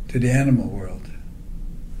to the animal world.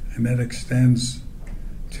 And that extends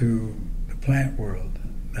to the plant world.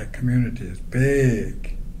 That community is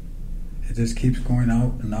big. It just keeps going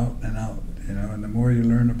out and out and out, and the more you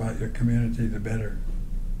learn about your community, the better.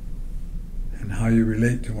 And how you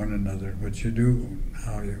relate to one another, what you do,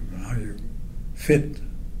 how you fit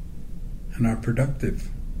and are productive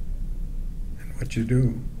in what you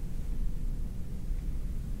do.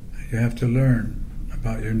 You have to learn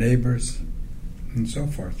about your neighbors and so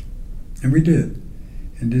forth. And we did.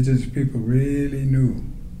 Indigenous people really knew.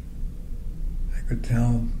 I could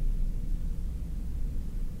tell,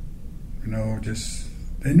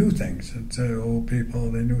 they knew things. It's old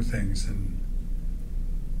people, they knew things. And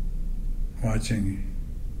watching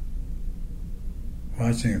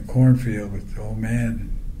a cornfield with the old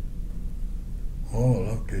man. Oh,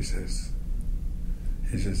 look, he says,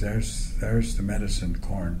 there's the medicine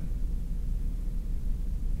corn.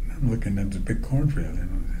 I'm looking at the big cornfield,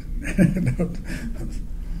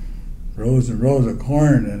 rows and rows of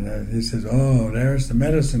corn, and he says, "Oh, there's the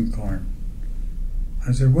medicine corn."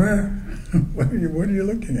 I said, "Where? What are you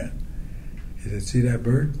looking at?" He said, "See that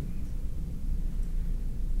bird?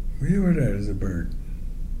 Where there is a bird."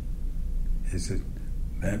 He said,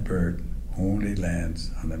 "That bird only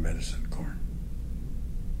lands on the medicine corn.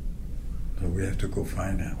 So we have to go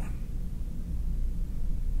find that one.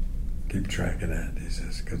 Keep track of that," he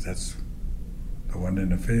says, "because that's the one in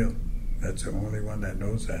the field. That's the only one that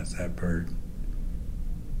knows that's that bird."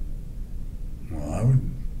 Well,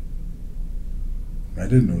 I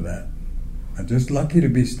didn't know that. I'm just lucky to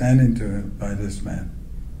be standing by this man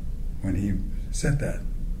when he said that.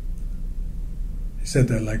 He said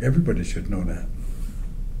that like everybody should know that.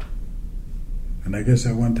 And I guess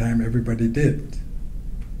at one time everybody did.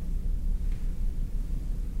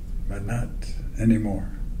 But not anymore.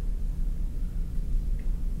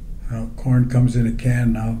 Well, corn comes in a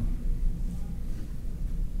can now.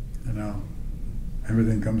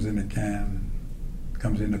 Everything comes in a can,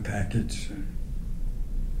 comes in a package,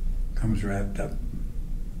 comes wrapped up.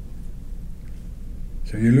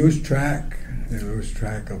 So you lose track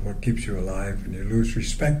of what keeps you alive, and you lose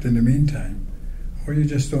respect in the meantime, or you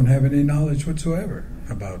just don't have any knowledge whatsoever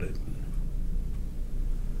about it.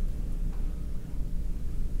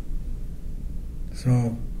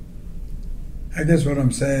 So I guess what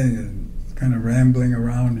I'm saying is kind of rambling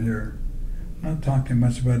around here. I'm not talking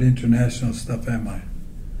much about international stuff, am I?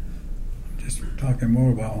 I'm just talking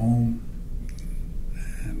more about home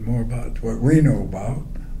and more about what we know about,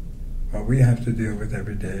 what we have to deal with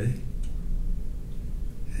every day,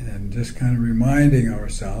 and just kind of reminding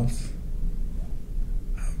ourselves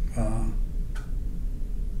of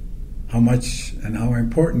how much and how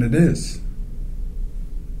important it is.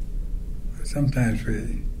 Sometimes we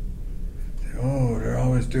say, "Oh, they're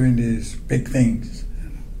always doing these big things,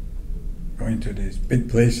 going to these big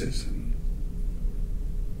places."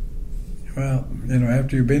 Well,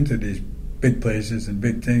 after you've been to these big places and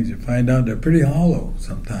big things, you find out they're pretty hollow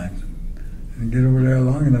sometimes. And get over there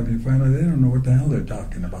long enough, you find out they don't know what the hell they're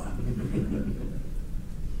talking about.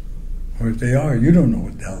 Or if they are, you don't know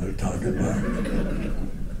what the hell they're talking about.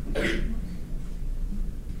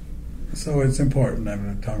 So it's important. I'm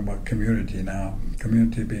going to talk about community now.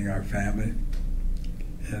 Community being our family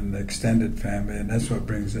and the extended family, and that's what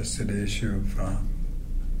brings us to the issue of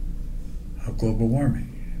global warming.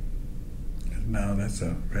 Now that's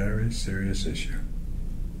a very serious issue.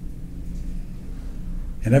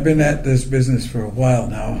 And I've been at this business for a while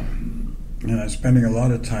now, and I'm spending a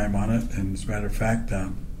lot of time on it. And as a matter of fact,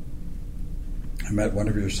 I met one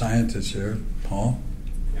of your scientists here, Paul.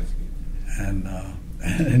 Yes. And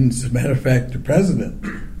as a matter of fact, the president,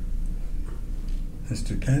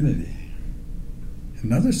 Mr. Kennedy,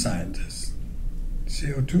 another scientist,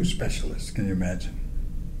 CO2 specialist, can you imagine?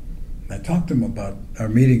 And I talked to him about our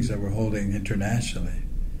meetings that we're holding internationally.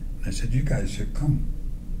 And I said, "You guys should come.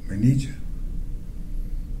 We need you."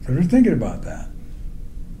 So we're thinking about that.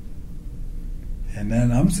 And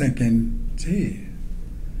then I'm thinking, gee,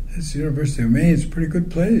 this University of Maine is a pretty good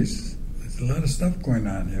place. There's a lot of stuff going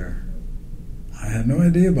on here I had no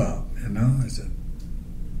idea about, I said,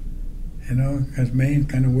 because Maine's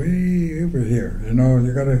kind of way over here. You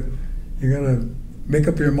gotta make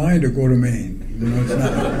up your mind to go to Maine. It's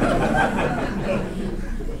not.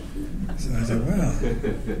 So I said, well.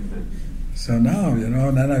 So now,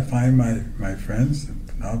 and then I find my friends,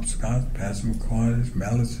 Penobscot, Passamaquoddies,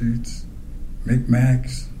 Malasutes,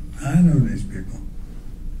 Micmacs. I know these people.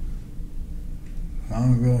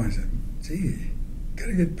 Long ago, I said, gee,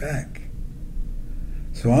 gotta get back.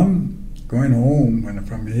 So I'm going home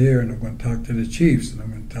from here, and I'm going to talk to the chiefs, and I'm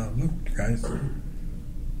going to tell them, look, guys, we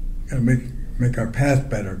got to make our path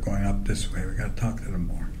better going up this way. We got to talk to them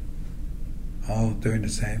more. All doing the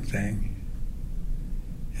same thing.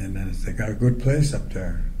 And then they got a good place up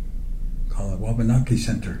there, called the Wabanaki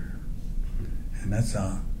Center, and that's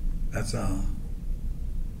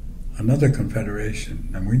another confederation,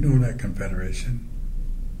 and we know that confederation.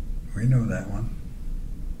 We know that one.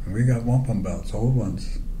 And we got wampum belts, old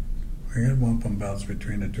ones. We got wampum belts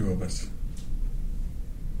between the two of us.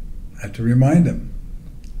 I had to remind them.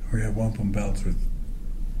 We have wampum belts with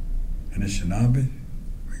Anishinaabe.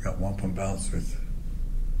 We got wampum belts with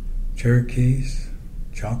Cherokees,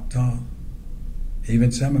 Choctaw,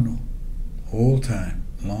 even Seminole. Old time,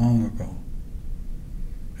 long ago.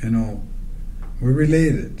 We're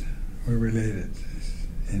related. We're related,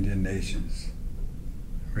 Indian nations.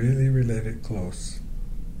 Really related close.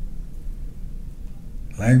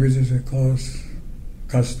 Languages are close.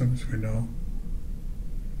 Customs, we know.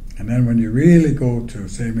 And then when you really go to,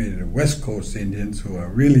 say, maybe the West Coast Indians who are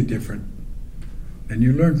really different, then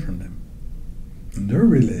you learn from them. And they're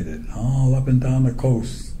related, all up and down the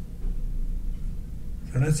coast.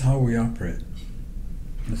 So that's how we operate.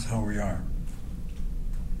 That's how we are.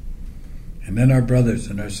 And then our brothers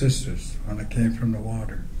and our sisters, when they came from the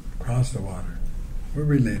water, across the water, we're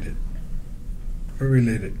related. We're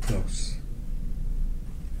related close.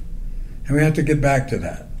 And we have to get back to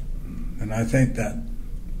that. And I think that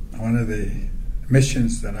one of the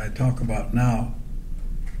missions that I talk about now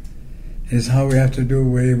is how we have to do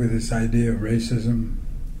away with this idea of racism.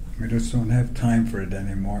 We just don't have time for it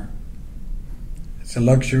anymore. It's a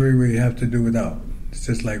luxury we have to do without. It's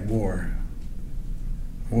just like war.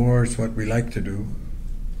 War is what we like to do.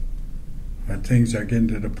 But things are getting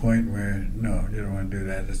to the point where, no, you don't want to do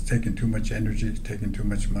that. It's taking too much energy, it's taking too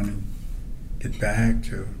much money. Get back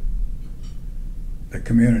to the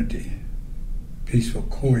community. Peaceful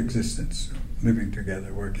coexistence, living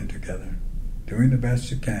together, working together, doing the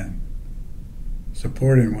best you can,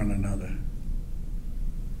 supporting one another.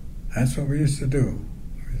 That's what we used to do.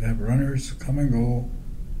 We'd have runners come and go.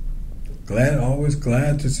 Always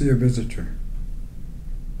glad to see a visitor.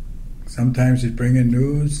 Sometimes he'd bring in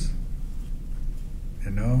news,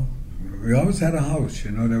 you know. We always had a house,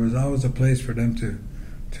 you know. There was always a place for them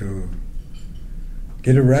to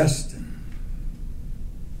get a rest, and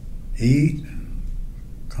eat, and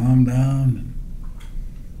calm down. And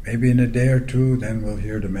maybe in a day or two, then we'll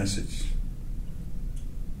hear the message.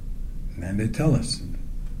 And then they tell us, and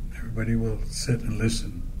everybody will sit and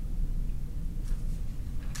listen.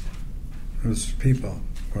 Those people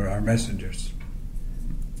were our messengers.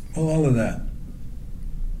 Well, all of that.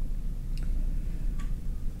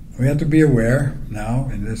 We have to be aware now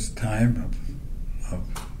in this time of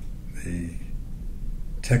the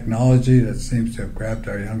technology that seems to have grabbed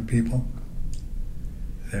our young people.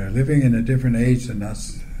 They're living in a different age than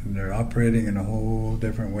us, and they're operating in a whole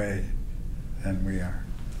different way than we are.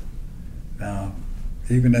 Now,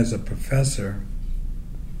 even as a professor,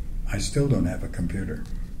 I still don't have a computer.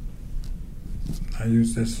 I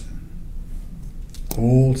use this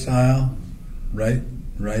old style, write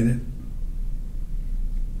it.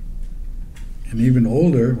 And even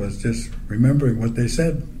older was just remembering what they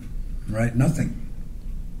said, write nothing.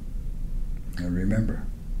 I remember.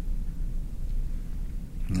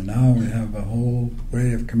 And now we have a whole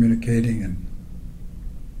way of communicating, and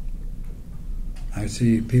I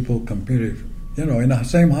see people computing, you know, in the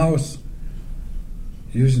same house,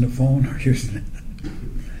 using the phone or using it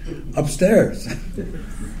upstairs.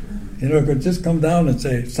 You know, could just come down and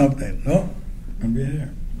say something. No, I'll be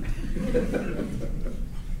here.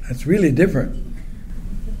 That's really different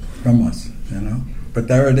from us, you know. But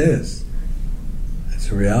there it is. It's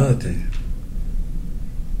a reality.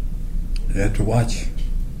 You have to watch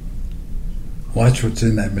what's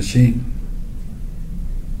in that machine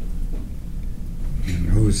and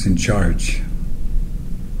who's in charge.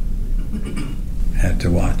 Had to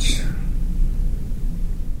watch.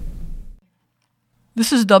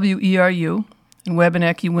 This is WERU in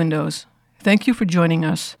Wabanaki Windows. Thank you for joining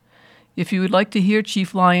us. If you would like to hear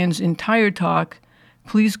Chief Lyon's entire talk,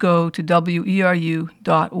 please go to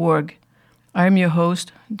weru.org. I am your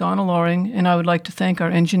host, Donna Loring, and I would like to thank our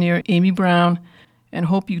engineer, Amy Brown, and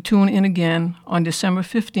hope you tune in again on December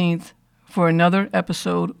 15th for another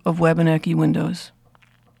episode of Wabanaki Windows.